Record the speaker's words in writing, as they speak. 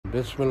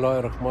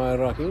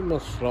बिस्मिल्लाहिर्रहमानिर्रहीम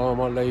अस्सलाम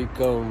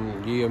वालेकुम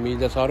जी।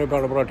 उम्मीद है सारे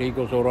भैन भरा ठीक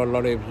हो सो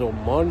अल्लाह ने सो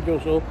मान जो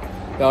सो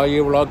या ये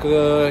व्लॉग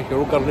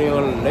शुरू करने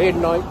लेट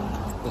नाइट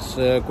बस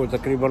कोई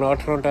तकरीबन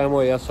 8 टाइम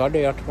होया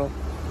 8:30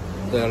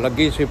 तो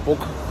लगी सी भुख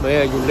मैं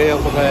जुल्ले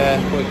कुदै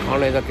कोई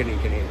खाने का किन्नी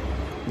किन्नी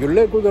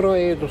जुल्ले कुदर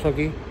ये तुस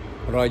की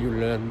राह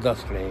जुल्ले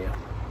दसने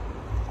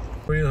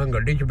कोई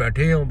गड्डी च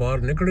बैठे हैं बाहर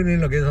निकले नहीं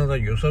लगे सा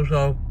यूसुफ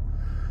साहब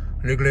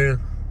निकले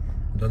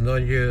दंदा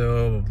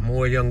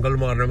मुँह अंगल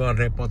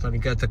मारने पता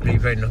नहीं क्या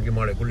तकलीफ है इन्ना की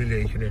माड़े को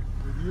ले छड़े।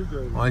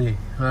 हाँ जी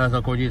ऐसा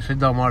कोई जी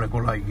सीधा माड़े को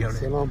आई गया।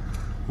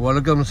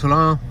 Welcome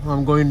salam.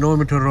 I'm going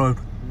Normanton Road.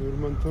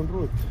 Normanton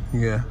Road?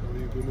 Yeah.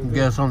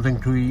 Get something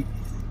to eat.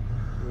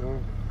 Yeah.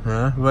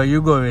 Huh? Where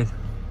you going?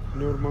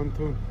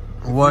 Normanton.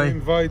 Why?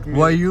 Invite me.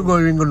 Why you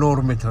going to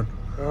Normanton?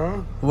 Huh?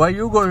 Why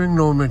you going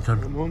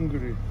Normanton? I'm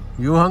hungry.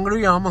 You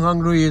hungry? I'm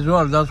hungry as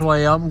well. That's why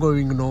I'm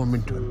going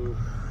Normanton.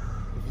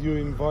 If you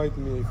invite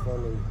me, I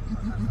follow.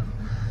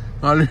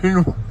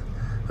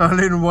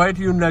 I'll invite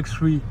you next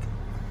week.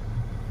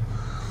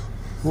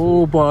 वो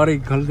बाहर ही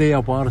खलदे या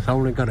बाहर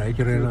सामने घर च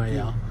रहना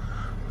यार।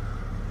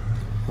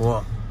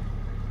 What?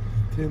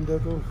 Turn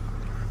that off.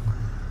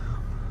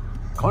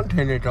 Can't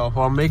turn it off.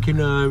 I'm making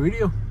a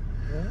video.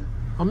 Huh?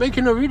 I'm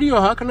making a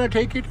video. How can I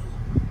take it?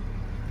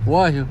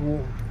 Why? I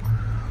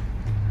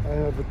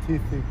have a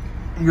toothache.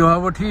 You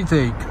have a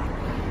toothache?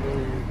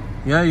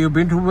 Yeah, you've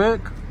been to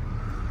work?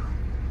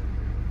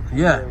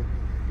 Yeah.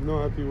 Not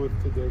happy with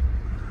today.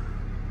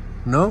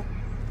 No?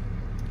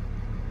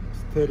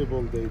 It's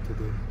terrible day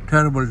today.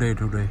 Terrible day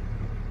today.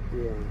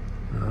 Yeah.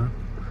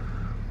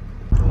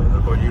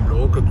 देखो जी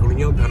लोग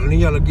दुनिया फिरनी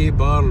लगी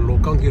बाहर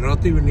लोगों की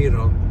रात भी नहीं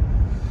रहा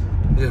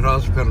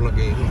रात फिर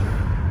लगे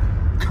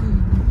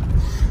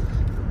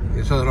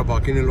इस तरह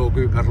बाकी ने लोग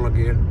भी फिर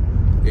लगे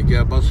एक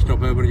बस स्टॉप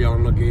पर जान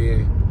लगे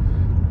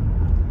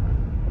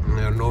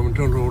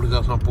नॉर्मटन रोड से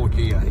अस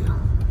पहुंची आए हैं।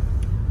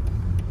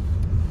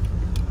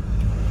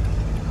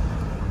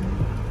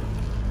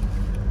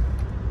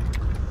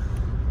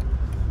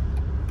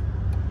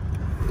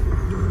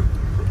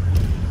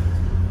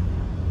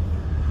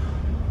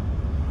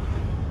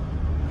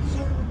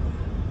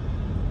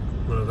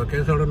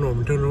 साढ़ा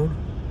नॉर्मटन रोड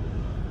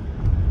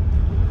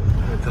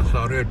इतना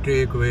सारे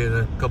टेक वे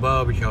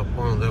कबाब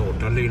शापां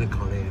होटल ही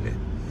खाने ने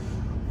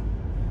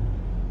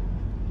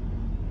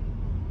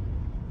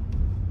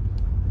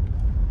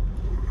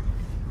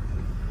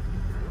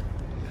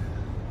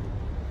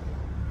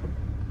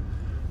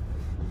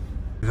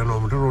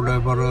नॉर्मटन रोड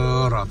पर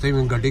रात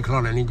भी गड्डी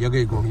खलाने नहीं जगह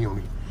कोनी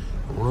होनी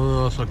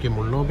हूँ अस अगे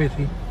मुड़ना पे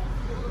सी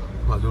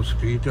अस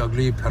स्ट्रीट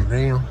अगली फिर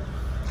रहे हैं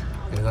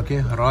कि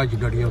राह च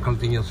गड्डियां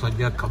खलतियां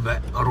सज्जा खब्बै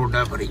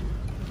रोडै पर ही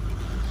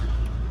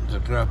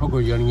ट्रैफिक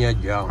हो जानी है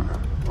जाम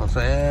अस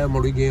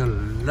मुड़ी गए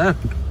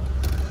लैफ्ट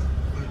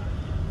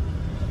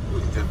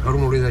फिर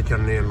मुड़ी दा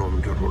चलने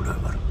नॉर्मटन रोडै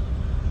पर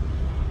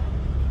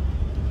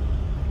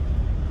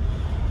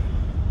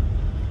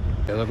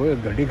कोई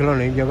गड्डी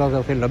खलाने की जगह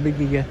असें लब्भी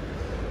की है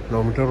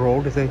नॉर्मटन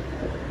रोड से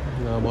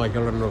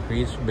माशाअल्लाह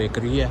नफीस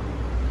बेकरी है।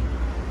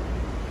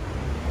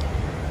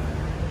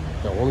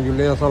 तो हम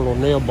जिले अस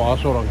लाने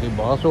बास होर की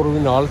बास होर भी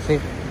नाल से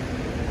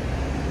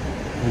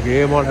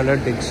गे माड़े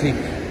डिक्सी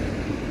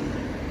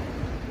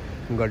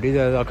गड्डी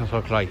का खसा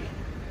खलाई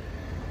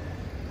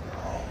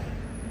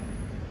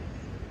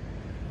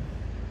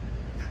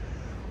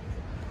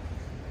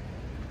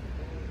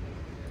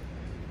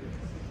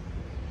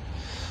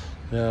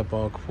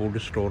पाक फूड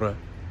स्टोर है।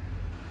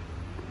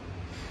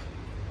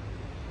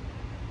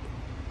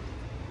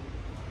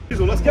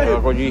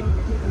 देखो जी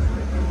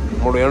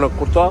मुड़िया ने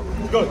कुत्ता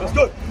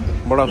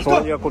बड़ा सोहना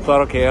जहा कुत्ता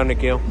रखे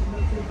निक्किया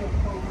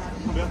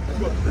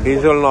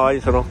डीजल ना ही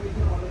सुनो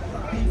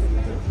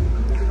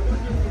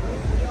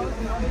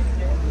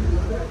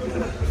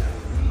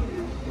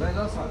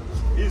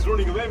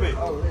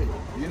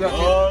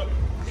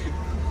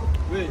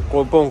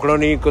कोई भौंकना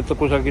नहीं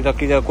कुसा की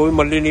तकी कोई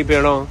मल्ली नहीं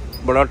पैना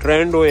बड़ा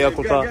ट्रेंड होया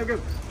कुत्ता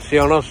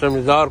सियाना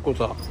समझदार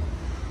कुत्ता।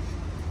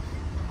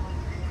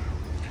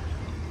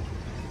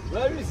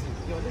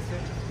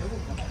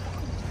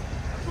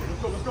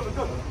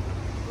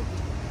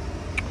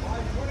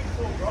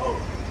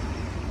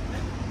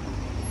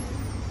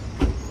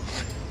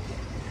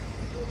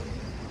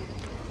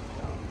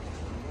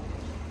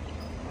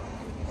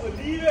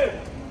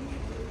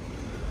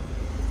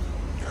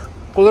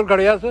 कुदर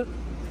खड़िया सर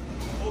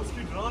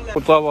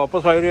कुत्ता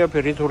वापस आई रहा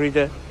फिर ही थोड़ी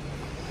जाए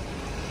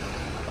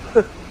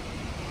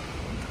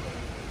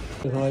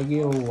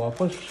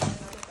वापस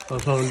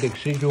अस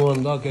डिक्सी जो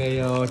आंदा के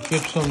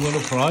चिप्स आंदे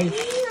fries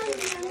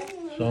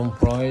some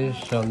fries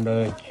and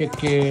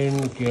chicken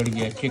केड़ी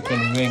है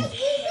चिकन विंग्स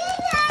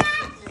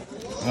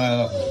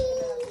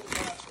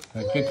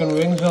चिकन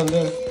विंग्स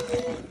आंदे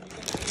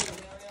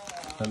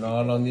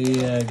नाल आंदी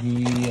है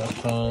जी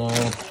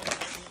असां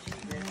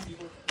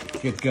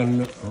चिकन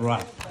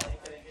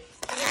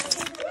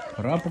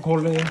रैप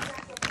खोले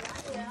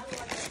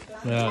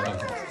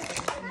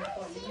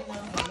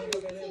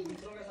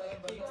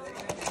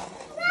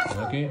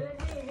ओके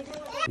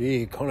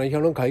ये खाना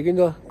शाना खाई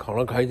गंदा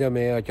खाना खाई जा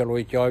मैं चलो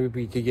ये चाह भी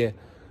पीती है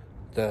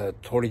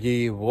तो थोड़ी जी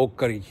वॉक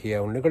करी है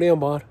हूँ निकले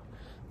बाहर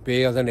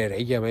पे असें नेरे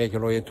ही है मैं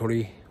चलो ये थोड़ी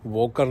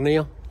वॉक करने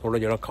थोड़ा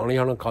जरा खाना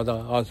शाना खादा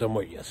आसम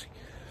हो असी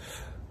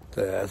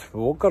तो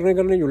वॉक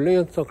करने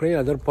जुलने तकने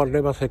इधर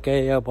परले पासे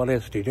कहे या पर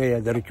स्टीटे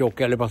इधर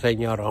चौके आले पासे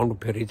इ'यां राउंड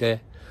फिरी ते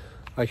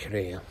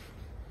अच्छे हैं।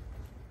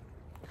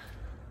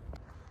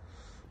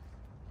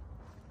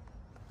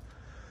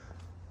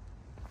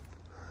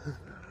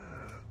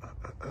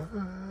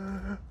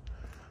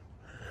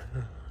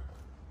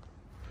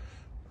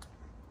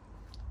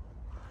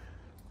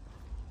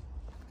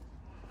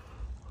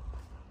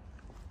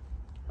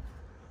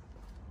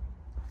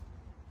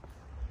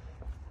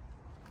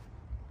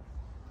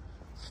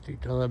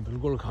 स्ट्रीटां तां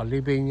बिल्कुल खाली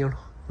पेइयां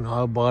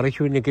ना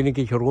बारिश भी निक्की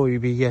निक्की शुरू होई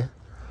पई है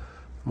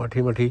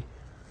मट्ठी मट्ठी।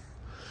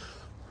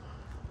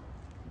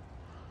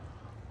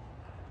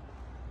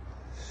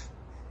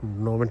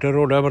 नोवेंटर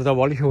रोड पर तां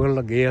बारिश होन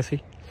लगे असी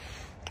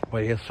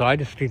भाई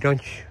साइड स्ट्रीटां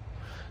च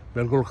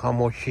बिल्कुल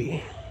खामोशी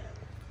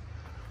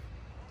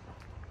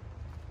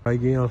आई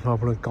गए अस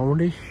अपने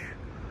काउंट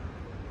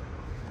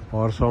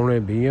और सामने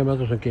भी है मैं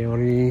तुसें केईं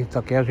बारी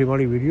तक्केआ सी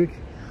माड़ी वीडियो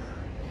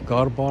च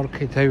कार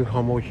पार्क इत्थै भी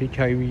खामोशी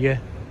छाई हुई है।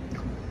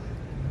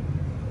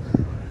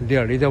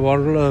 दिहाड़ी दे बाद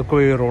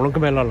कोई रौनक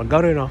मेला लगा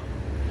रहना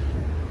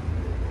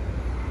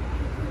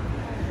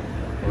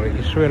और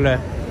इस वेले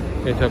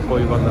इत्थै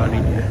कोई बंदा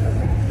नहीं है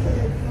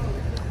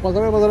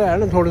पतले है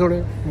ना थोड़े थोड़े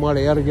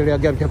माड़े यार जेह्ड़े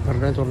अग्गें अग्गें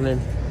फिरने तुरने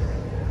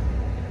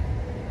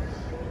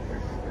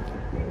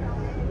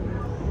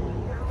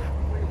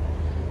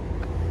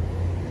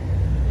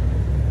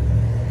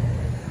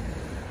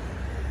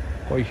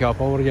कोई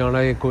छापा पर जाना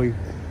है कोई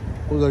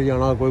उधर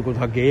जाना कोई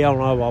कुत्थै गे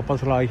आना वापस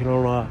ला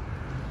छड़ाना।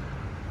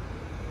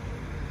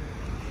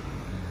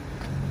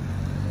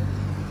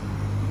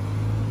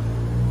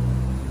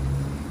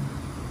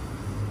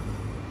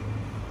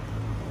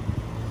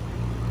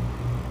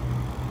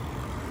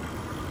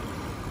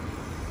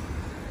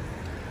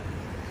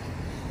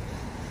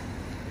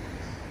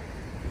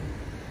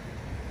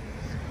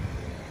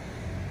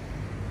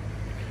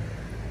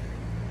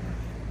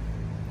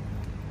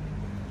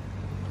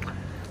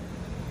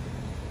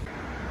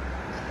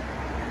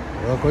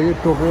 कोई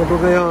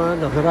टुटे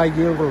नजर आई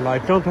गई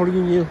लाइटां थोड़ी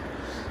जिहियां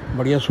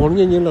बड़ियां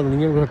सोहनियां जिहियां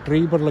लगदियां ट्री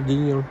पर लगी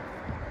दियां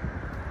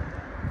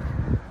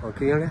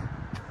बाकी ने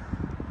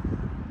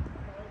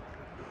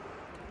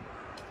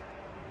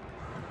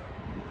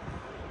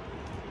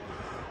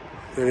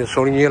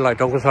सोहनियां जिहियां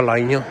लाइटां कुसै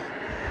लाइयां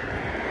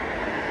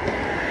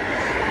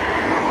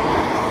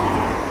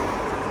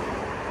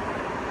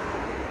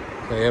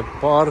ते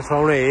बाहर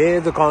सामने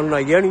एह् दुकान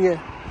आई जानी है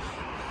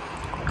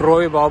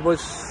ट्रोय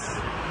बाबस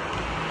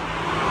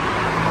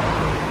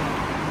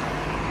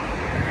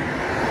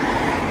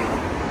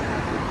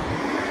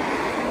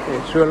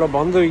इस वेले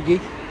बंद हो गई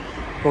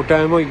तो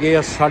टाइम हो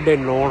गया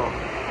 9:30।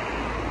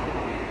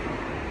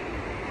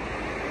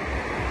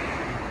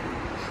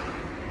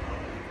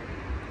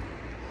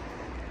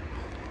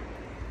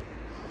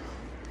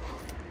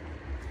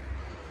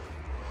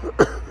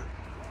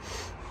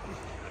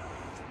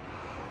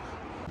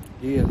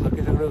 जी ऐसा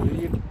किसी ने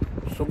जी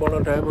सुबह का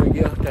टाइम हो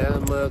गया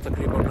टाइम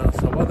तकरीबन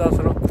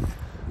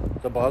 10:15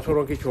 तो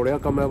बासुरों की छोड़िया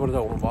कम है पर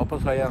हूँ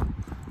वापस आया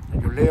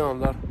जुले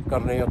अंदर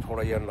करने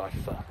थोड़ा जहा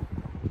नाश्ता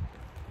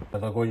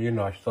पता कोई ये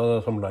नाश्ता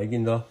बनाई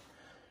गिंदा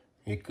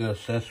एक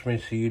सैसमी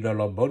सीड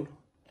वाला बन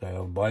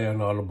तो बाया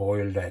नाल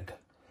बॉयल्ड एग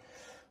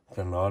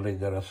तो नाल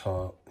इधर असा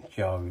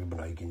चाह भी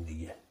बनाई गिंदी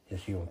है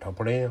इसी हूँ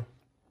ठपड़े हैं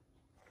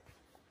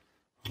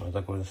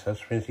तो कोई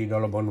सैसमी सीड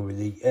वाला बन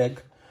विद एग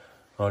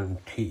एंड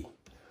टी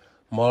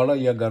माड़ा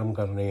या गर्म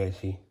करने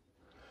इसी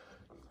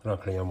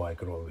रखने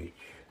माइक्रोवेव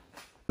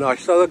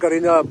नाश्ता तो करी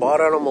बाहर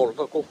आना मोड़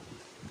तक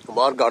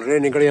बाहर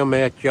गार्डन निकले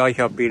मैं चाह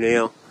शाह पीने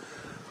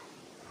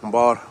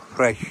बाहर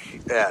फ्रैश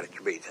एयर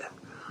च बेचता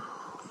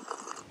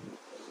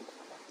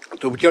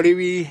धुप चढ़ी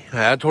भी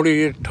है थोड़ी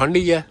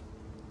ठंडी है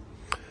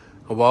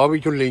हवा भी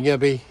झुल्ली है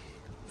पई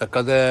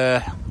कदे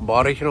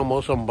बारिश का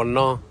मौसम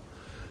बनना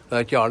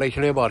झाड़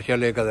इछने बारिश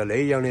ले कदे ले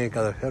जाने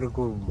कदे फिर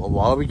कोई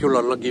हवा भी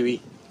झुलन लगी भी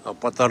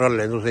पत्ता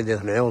रले तुसें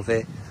दिसने उसे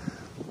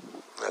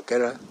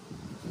केह्ड़ा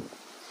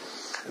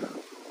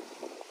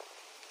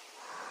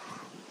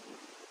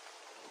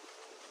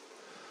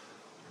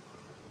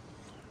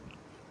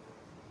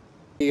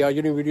अज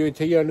दी वीडियो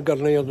इत्थे ही एंड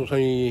करने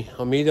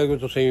उम्मीद है कि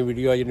तुसें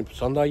वीडियो अज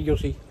पसंद आई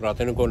उसी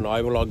रात ने कोई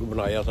नाय व्लॉग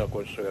बनाया सा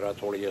कुछ सवेरा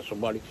थोड़ी जी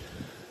सुबह वाली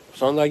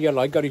पसंद आई है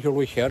लाइक करी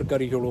छोड़ो शेयर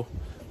करी छोड़ो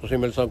तुसें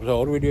मिल सकते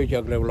और वीडियो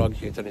अगले व्लॉग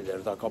च इतनी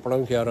देर तक अपना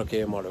भी ख्याल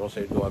रखे माड़े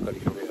वास्ते दुआ करी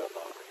छोड़ो।